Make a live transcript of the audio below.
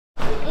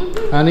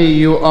Honey,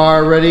 you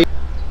are ready?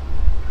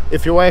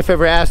 If your wife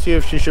ever asks you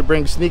if she should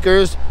bring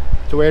sneakers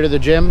to wear to the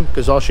gym,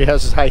 because all she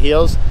has is high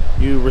heels,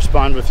 you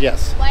respond with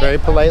yes, very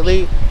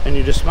politely, and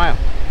you just smile.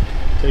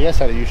 So yes,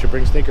 honey, you should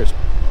bring sneakers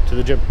to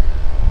the gym.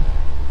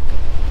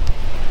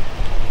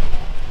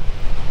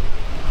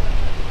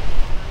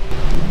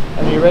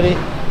 Are you ready?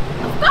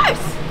 Of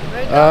course.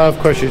 Of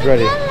course she's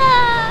ready.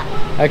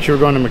 Actually, we're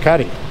going to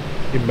Makati.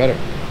 Even better.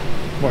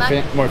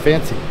 More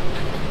fancy.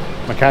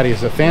 Makati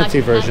is a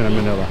fancy version of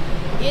Manila.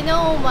 You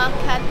know,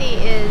 Makati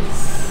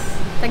is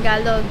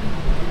Tagalog.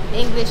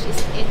 English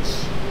is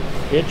itch.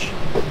 Itch?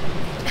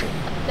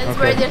 That's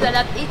where there's a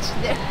lot itch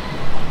there.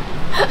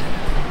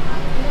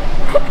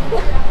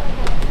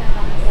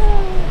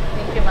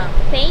 Thank you, ma'am.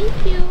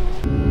 Thank you.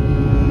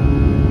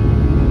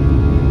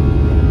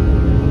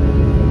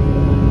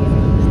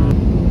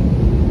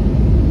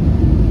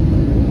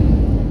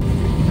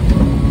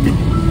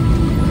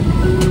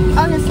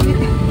 Honestly.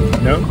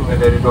 No?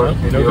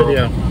 No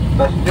video.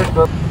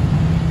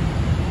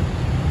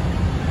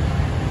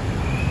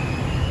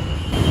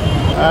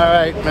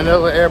 Alright,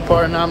 Manila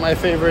Airport, not my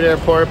favorite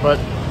airport, but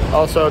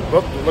also,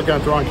 looking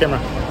at the wrong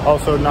camera,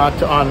 also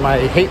not on my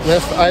hate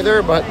list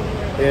either, but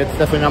it's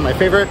definitely not my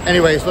favorite.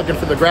 Anyways, looking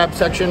for the Grab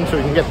section so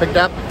we can get picked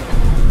up.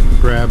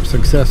 Grab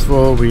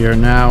successful. We are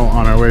now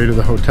on our way to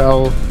the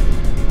hotel.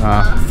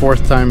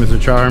 Fourth time is a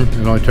charm.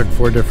 It only took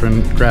 4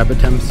 different Grab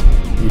attempts.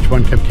 Each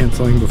one kept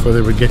canceling before they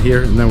would get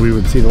here, and then we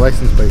would see the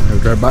license plate and they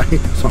would drive by.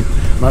 So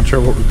I'm not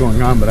sure what was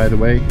going on, but either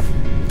way,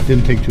 it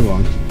didn't take too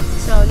long.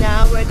 So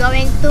now we're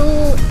going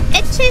to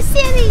Itchy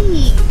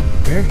City.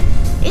 Where?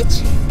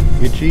 Itchy.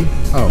 Itchy?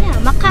 Oh. Yeah,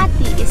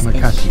 Makati is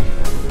Makati.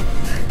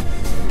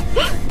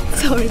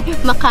 Sorry,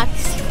 Makati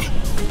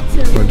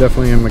City. We're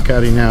definitely in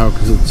Makati now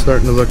because it's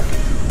starting to look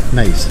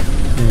nice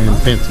and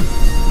fancy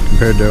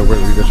compared to where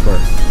we just were.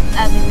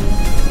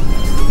 Avenue.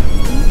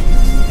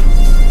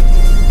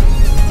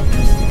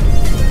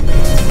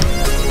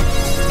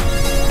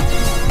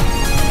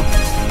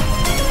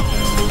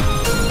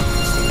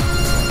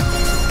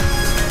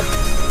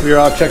 We are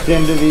all checked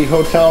into the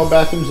hotel.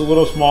 Bathroom's a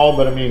little small,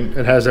 but I mean,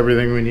 it has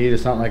everything we need.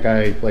 It's not like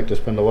I like to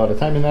spend a lot of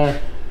time in there.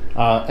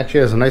 Actually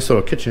has a nice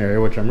little kitchen area,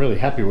 which I'm really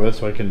happy with,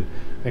 so I can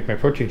make my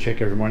protein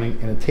shake every morning,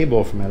 and a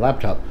table for my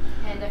laptop.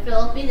 And the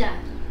Filipino.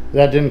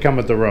 That didn't come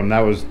with the room. That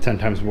was 10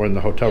 times more than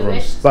the hotel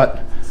room.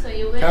 But So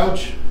you wish.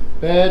 couch,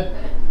 bed,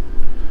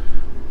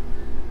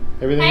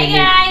 everything Hi we need.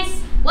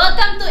 guys!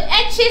 Welcome to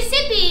Itchy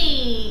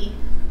City!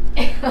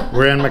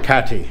 We're in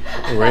Makati.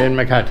 We're in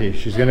Makati.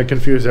 She's gonna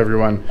confuse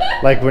everyone,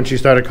 like when she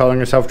started calling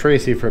herself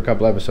Tracy for a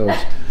couple episodes.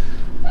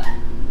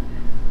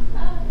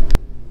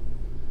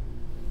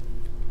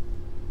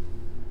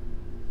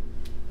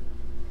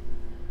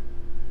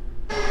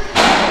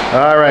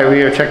 All right,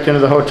 we are checked into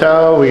the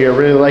hotel. We are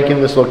really liking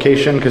this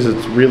location because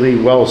it's really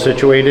well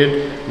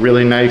situated,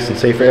 really nice and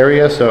safe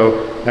area.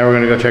 So now we're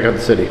gonna go check out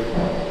the city.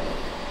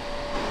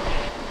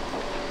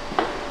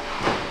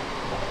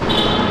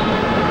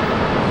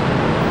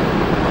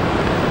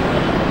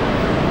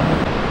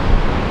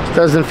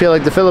 Doesn't feel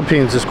like the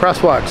Philippines, there's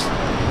crosswalks.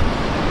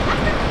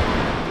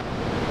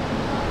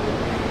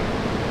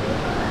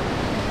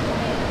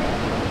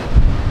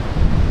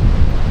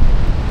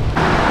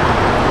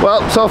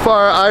 Well, so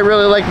far I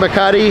really like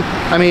Makati.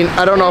 I mean,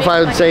 I don't know if I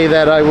would say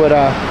that I would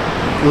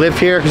live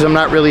here because I'm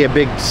not really a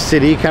big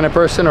city kind of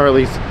person, or at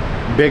least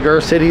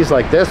bigger cities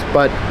like this,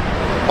 but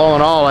all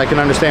in all I can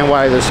understand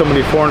why there's so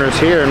many foreigners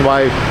here and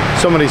why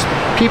so many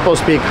people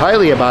speak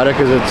highly about it,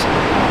 because it's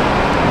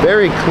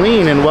very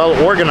clean and well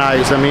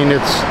organized. I mean,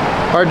 it's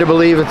hard to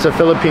believe it's a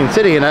Philippine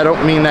city, and I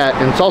don't mean that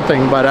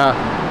insulting, but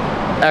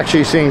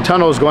actually seeing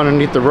tunnels going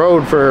underneath the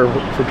road for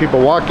people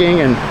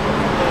walking, and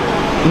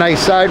nice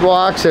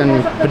sidewalks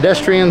and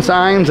pedestrian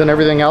signs and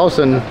everything else,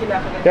 and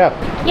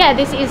Yeah,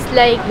 this is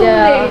like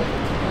the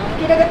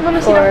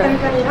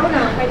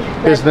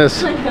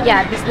business.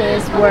 Yeah,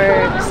 business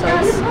work. So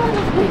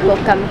people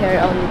come here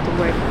only to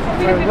work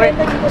for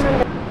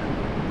work.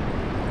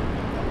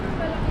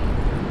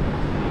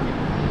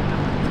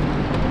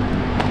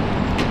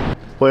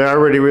 Well, I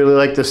already really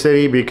like the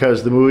city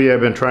because the movie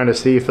I've been trying to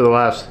see for the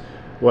last,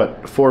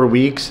 what, 4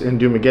 weeks in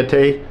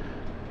Dumaguete,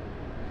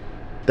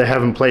 they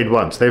haven't played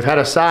once. They've had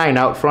a sign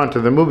out front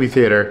of the movie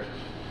theater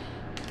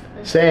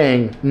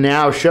saying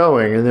now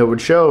showing, and it would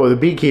show the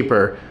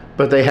beekeeper,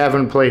 but they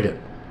haven't played it.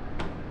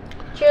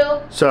 True.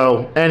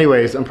 So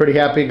anyways, I'm pretty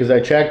happy because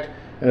I checked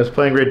and it's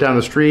playing right down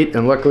the street,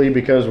 and luckily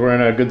because we're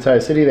in a good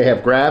sized city, they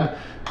have Grab,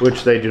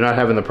 which they do not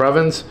have in the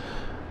province.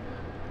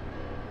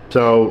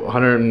 So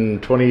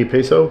 120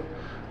 peso,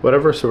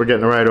 whatever, so we're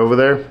getting a ride over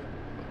there.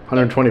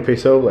 120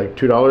 peso, like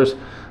 $2,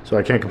 so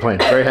I can't complain.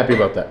 Very happy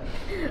about that.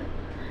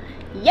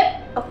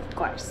 Yep, of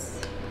course.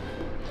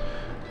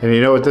 And you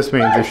know what this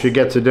means if she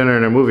gets a dinner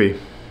and a movie.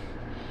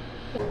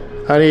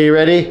 Honey, you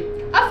ready?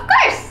 Of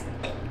course.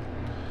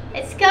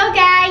 Let's go,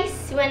 guys.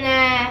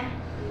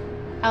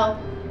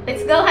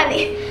 Let's go,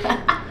 honey.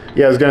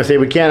 Yeah, I was gonna say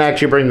we can't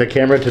actually bring the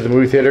camera to the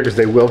movie theater because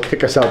they will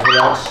kick us out for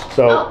that.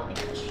 So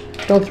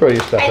don't throw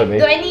your stuff at me.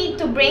 Do I need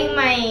to bring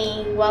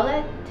my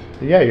wallet?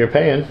 Yeah, you're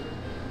paying.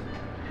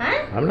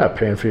 Huh? I'm not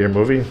paying for your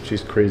movie.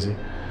 She's crazy.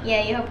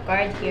 Yeah, you have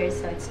card here,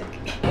 so it's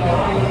okay.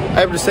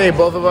 I have to say,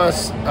 both of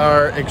us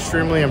are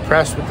extremely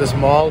impressed with this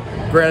mall.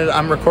 Granted,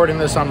 I'm recording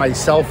this on my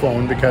cell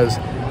phone because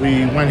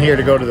we went here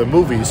to go to the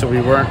movie, so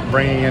we weren't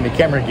bringing any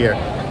camera gear.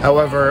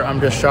 However,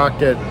 I'm just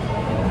shocked at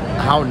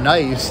how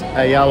nice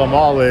Ayala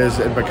Mall is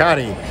in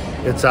Makati.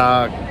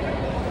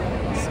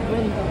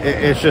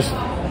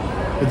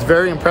 It's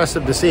very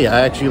impressive to see.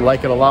 I actually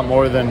like it a lot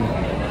more than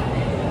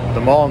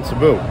the mall in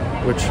Cebu,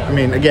 which, I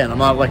mean, again, I'm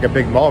not like a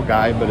big mall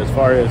guy, but as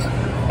far as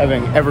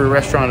having every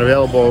restaurant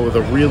available with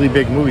a really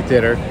big movie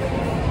theater,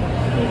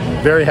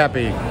 very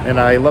happy, and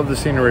I love the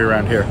scenery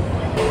around here.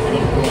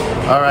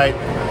 All right,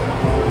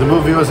 the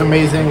movie was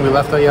amazing. We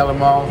left Ayala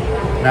Mall.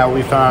 Now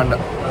we found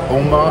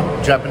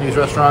Oma, Japanese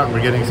restaurant.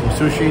 We're getting some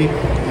sushi,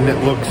 and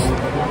it looks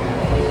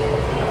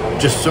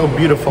just so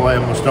beautiful. I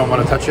almost don't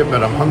want to touch it,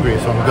 but I'm hungry,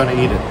 so I'm gonna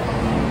eat it.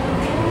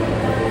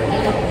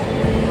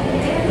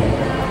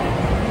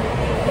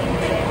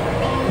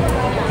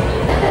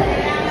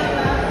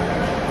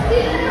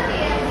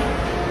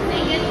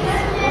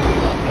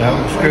 That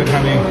looks good,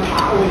 honey.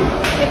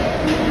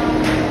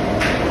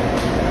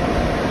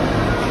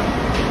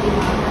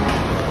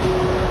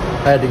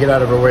 I had to get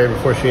out of her way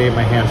before she ate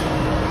my hand.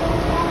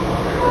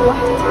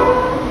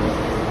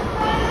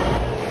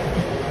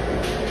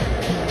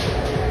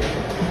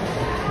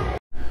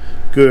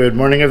 Good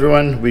morning,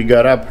 everyone. We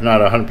got up,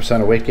 not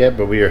 100% awake yet,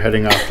 but we are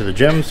heading off to the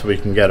gym so we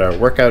can get our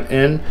workout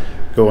in,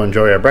 go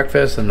enjoy our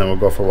breakfast, and then we'll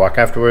go for a walk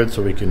afterwards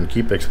so we can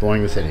keep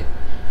exploring the city.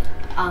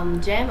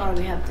 Gym, or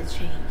we have to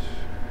change?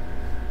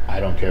 I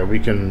don't care. We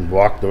can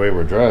walk the way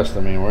we're dressed. I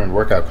mean, we're in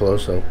workout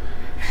clothes, so.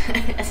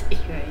 As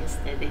you're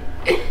yesterday.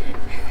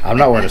 I'm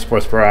not wearing a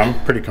sports bra. I'm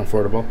pretty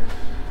comfortable.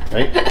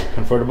 Right?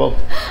 Comfortable?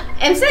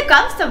 I'm so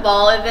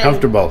comfortable. Even.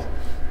 Comfortable.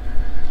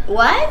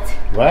 What?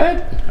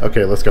 What?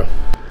 Okay, let's go.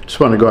 Just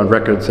want to go on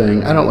record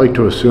saying I don't like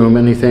to assume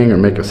anything or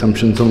make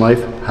assumptions in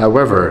life.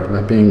 However,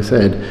 that being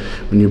said,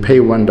 when you pay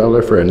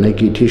 $1 for a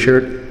Nike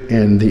t-shirt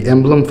and the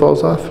emblem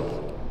falls off,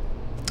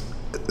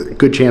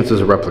 good chance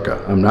is a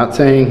replica. I'm not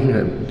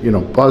saying, you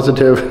know,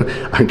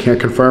 positive. I can't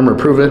confirm or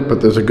prove it, but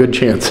there's a good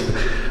chance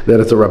that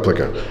it's a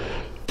replica.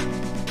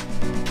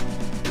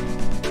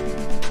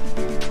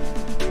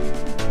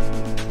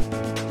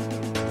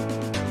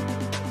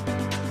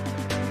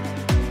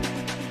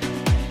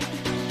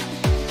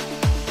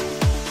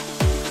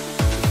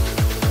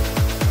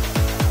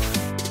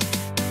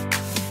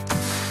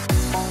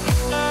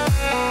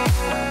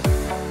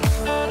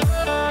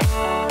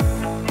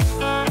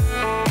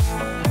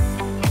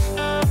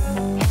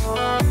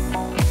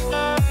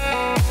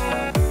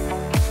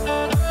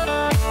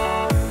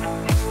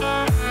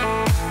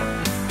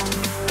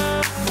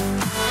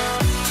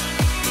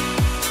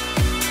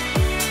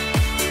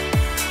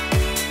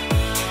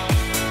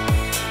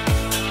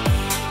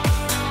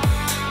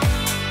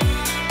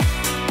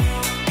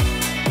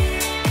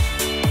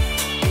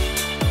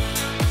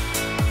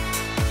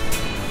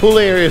 Pool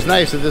area is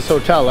nice at this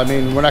hotel. I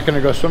mean, we're not going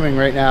to go swimming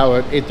right now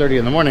at 8:30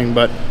 in the morning,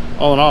 but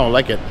all in all, I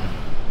like it.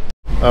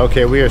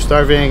 Okay, we are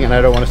starving, and I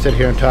don't want to sit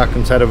here and talk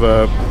inside of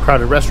a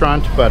crowded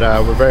restaurant, but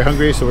we're very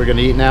hungry, so we're going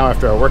to eat now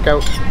after our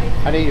workout.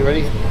 Honey, you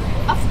ready?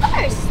 Of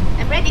course,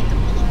 I'm ready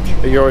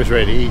to eat. You're always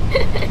ready to eat.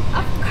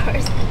 Of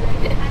course.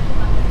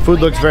 Food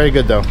looks very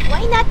good, though.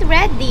 Why not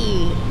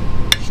ready?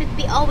 Should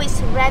be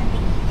always ready.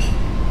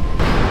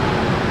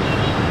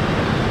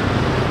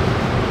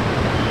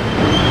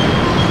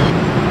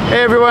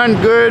 Hey everyone,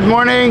 good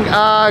morning.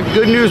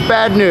 Good news,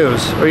 bad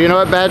news. Or you know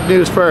what, bad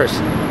news first.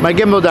 My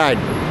gimbal died,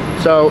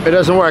 so it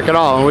doesn't work at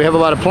all. And we have a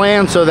lot of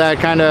plans, so that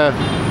kind of,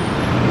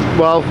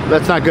 well,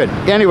 that's not good.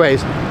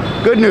 Anyways,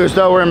 good news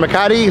though, we're in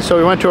Makati, so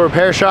we went to a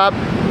repair shop.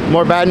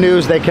 More bad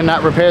news, they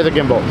cannot repair the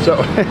gimbal. So,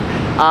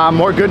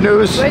 more good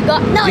news.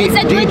 No, it's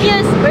a good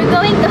news. We're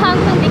going to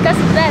Hong Kong because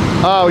of that.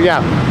 Oh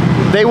yeah.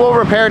 They will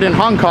repair it in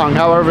Hong Kong,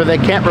 however, they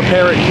can't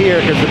repair it here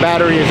because the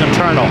battery is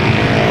internal.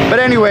 But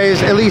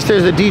anyways, at least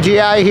there's a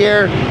DJI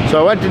here. So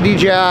I went to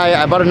DJI,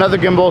 I bought another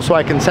gimbal so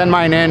I can send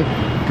mine in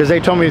because they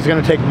told me it's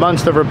gonna take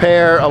months to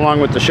repair along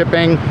with the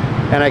shipping,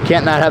 and I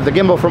can't not have the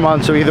gimbal for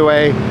months, so either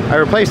way, I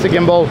replaced the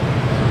gimbal.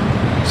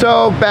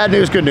 So bad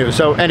news, good news.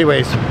 So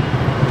anyways.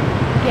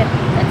 Yeah,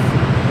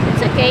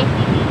 it's okay.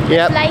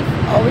 Yep. Life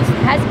always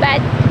has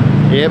bad.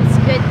 Yep. It's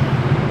good.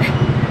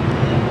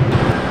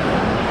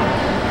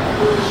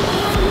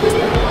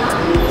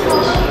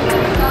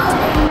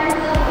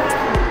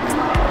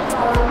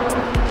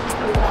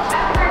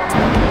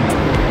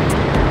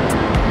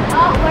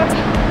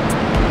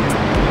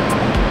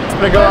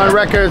 I'm gonna go on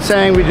record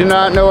saying we do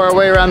not know our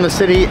way around the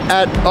city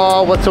at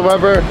all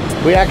whatsoever.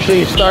 We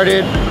actually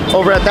started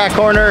over at that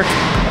corner.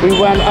 We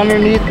went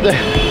underneath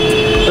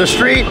the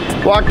street,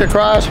 walked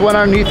across, went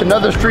underneath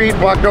another street,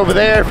 walked over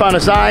there, found a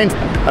sign,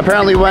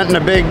 apparently went in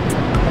a big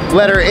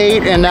letter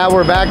 8, and now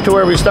we're back to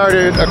where we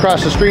started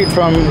across the street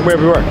from where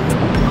we were.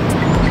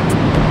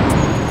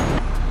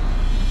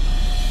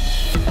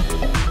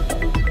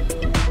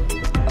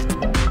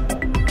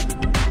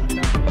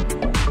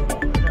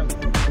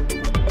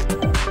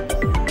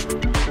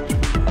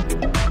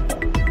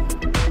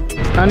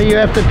 Honey, you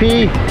have to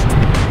pee?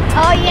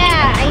 Oh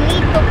yeah, I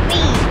need to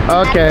pee.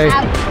 Okay.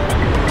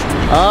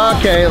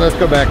 Okay, let's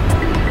go back.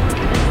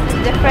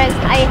 The friends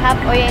I have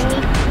already.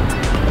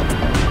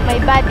 My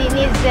body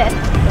needs it.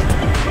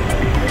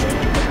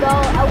 Go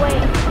away.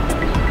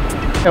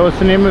 Yeah, what's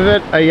the name of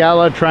it?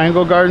 Ayala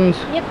Triangle Gardens?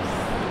 Yep.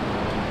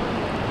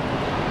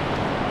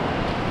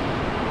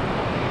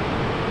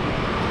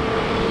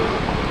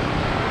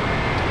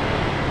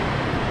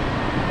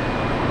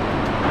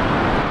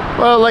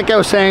 Well, like I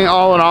was saying,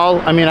 all in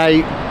all, I mean,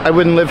 I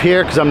wouldn't live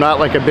here because I'm not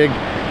like a big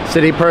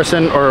city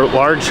person or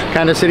large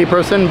kind of city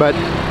person, but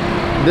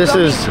this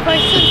is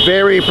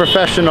very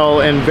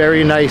professional and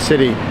very nice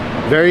city.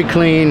 Very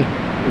clean,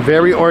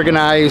 very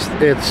organized.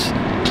 It's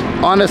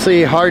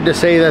honestly hard to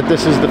say that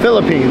this is the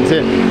Philippines.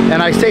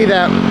 And I say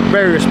that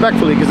very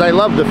respectfully because I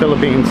love the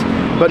Philippines,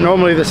 but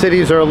normally the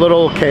cities are a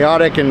little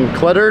chaotic and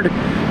cluttered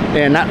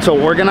and not so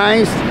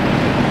organized.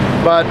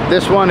 But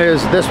this one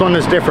is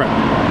different.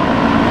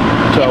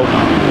 So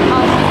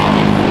Capital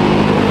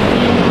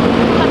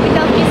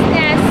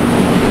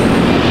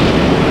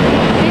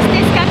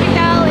business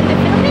capital in the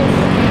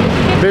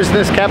Philippines.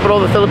 business capital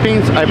of the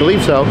Philippines? I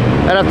believe so.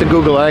 I'd have to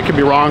Google it. I could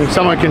be wrong.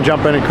 Someone can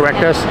jump in and correct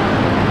us.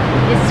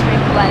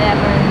 District,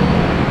 whatever.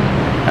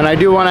 And I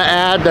do want to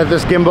add that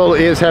this gimbal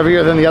is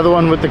heavier than the other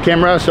one with the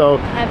camera, so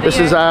this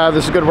is a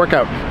good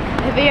workout.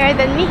 Heavier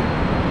than me?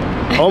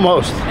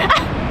 Almost.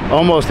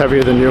 Almost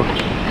heavier than you.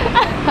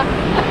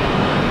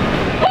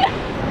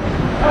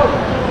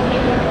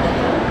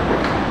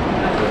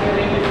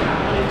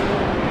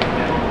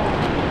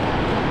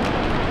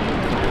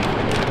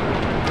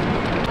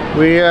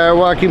 We are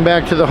walking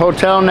back to the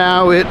hotel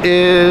now. It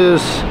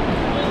is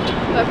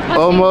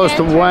almost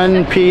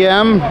 1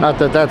 p.m. Not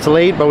that that's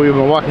late, but we've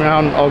been walking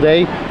around all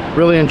day,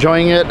 really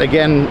enjoying it.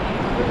 Again,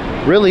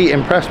 really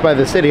impressed by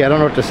the city. I don't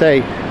know what to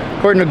say.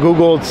 According to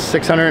Google, it's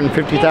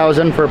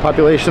 650,000 for a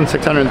population,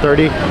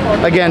 630.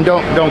 Again,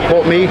 don't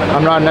quote me.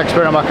 I'm not an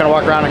expert. I'm not going to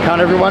walk around and count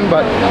everyone,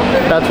 but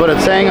that's what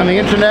it's saying on the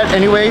internet.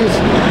 Anyways,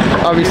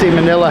 obviously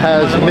Manila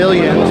has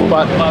millions,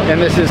 and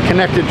this is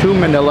connected to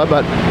Manila,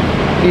 but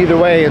either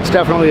way, it's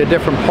definitely a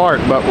different part,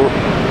 but we're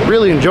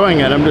really enjoying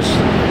it. I'm just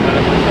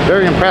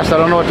very impressed. I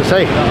don't know what to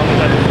say.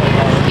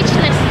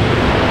 Speechless.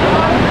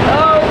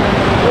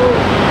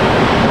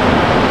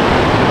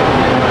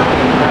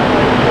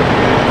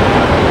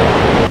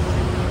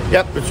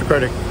 Yep, it's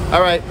recording.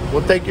 All right,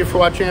 well, thank you for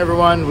watching,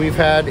 everyone. We've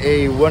had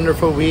a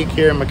wonderful week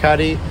here in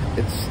Makati.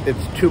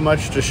 It's too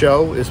much to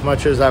show. As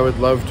much as I would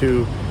love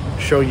to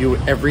show you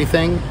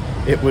everything,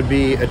 it would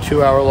be a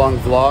 2-hour-long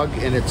vlog,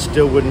 and it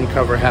still wouldn't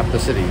cover half the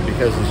city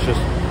because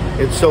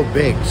it's so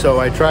big. So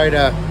I try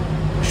to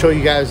show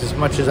you guys as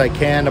much as I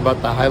can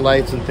about the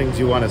highlights and things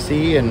you want to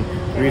see and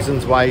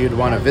reasons why you'd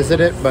want to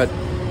visit it. But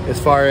as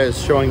far as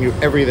showing you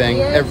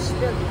everything,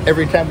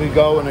 every time we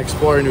go and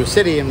explore a new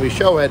city and we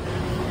show it,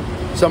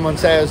 someone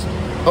says,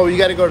 oh, you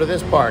got to go to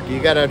this park, you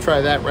got to try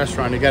that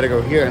restaurant, you got to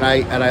go here, and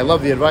I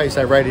love the advice.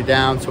 I write it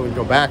down so we can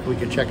go back, we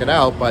can check it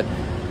out. But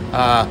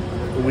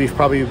we've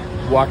probably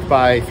walked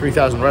by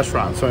 3,000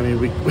 restaurants, so I mean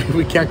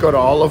we can't go to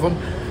all of them.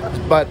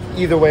 But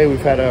either way, we've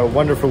had a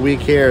wonderful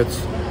week here.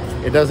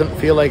 It doesn't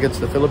feel like it's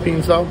the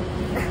Philippines though,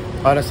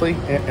 honestly,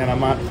 and I'm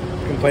not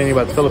complaining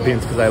about the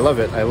Philippines because I love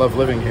it. I love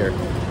living here,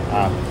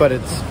 but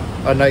it's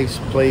a nice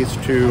place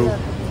to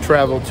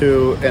travel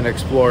to and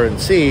explore and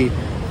see.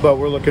 But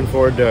we're looking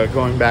forward to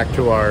going back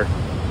to our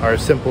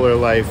simpler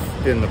life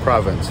in the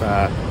province.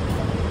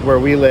 Where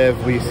we live,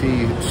 we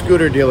see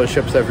scooter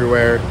dealerships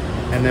everywhere,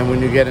 and then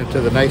when you get into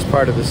the nice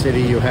part of the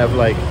city, you have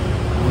like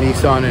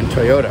Nissan and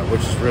Toyota,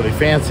 which is really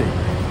fancy.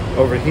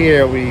 Over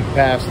here, we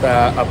passed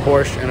a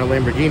Porsche and a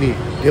Lamborghini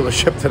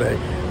dealership today,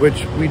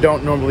 which we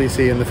don't normally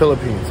see in the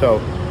Philippines.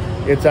 So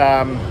it's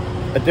a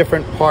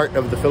different part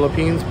of the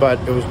Philippines, but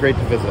it was great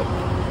to visit.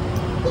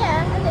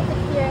 Yeah, I like it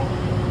here.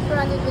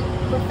 Surrounded with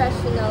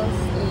professionals,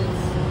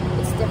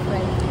 it's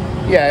different.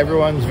 Yeah,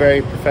 everyone's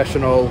very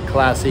professional,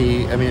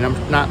 classy. I mean, I'm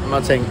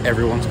not saying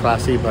everyone's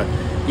classy, but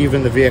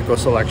even the vehicle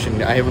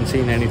selection, I haven't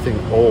seen anything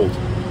old.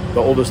 The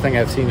oldest thing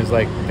I've seen is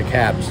like the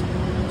cabs.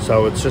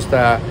 So it's just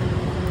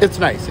it's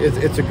nice.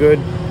 It's a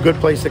good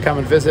place to come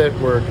and visit.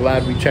 We're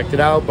glad we checked it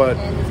out, but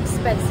and it's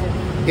expensive.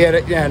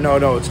 Yeah,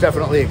 no, it's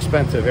definitely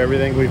expensive.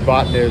 Everything we've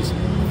bought is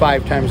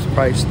 5 times the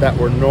price that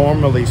we're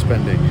normally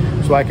spending.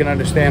 So I can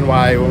understand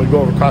why when we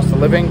go over cost of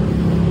living,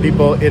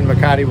 people in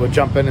Makati will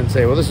jump in and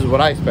say, well, this is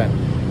what I spend.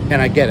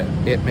 And I get it.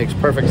 It makes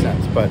perfect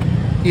sense. But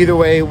either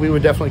way, we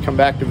would definitely come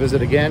back to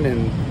visit again,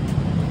 and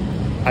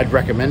I'd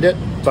recommend it.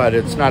 But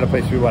it's not a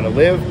place we want to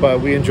live,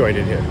 but we enjoyed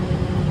it here.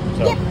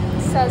 So. Yep.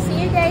 So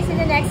see you guys in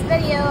the next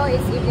video.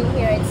 It's evening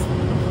here. It's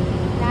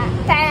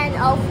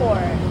 10:04.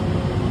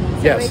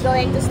 So yes. We're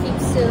going to sleep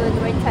soon.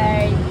 We're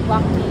tired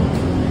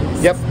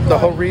walking. Yep. The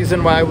whole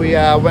reason why we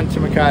went to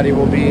Makati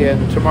will be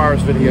in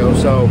tomorrow's video.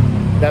 So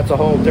that's a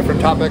whole different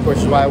topic, which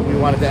is why we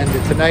wanted to end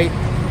it tonight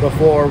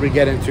before we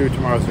get into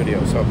tomorrow's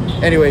video. So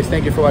anyways,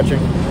 thank you for watching.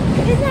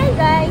 Good night,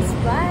 guys.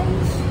 Bye.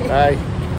 Bye.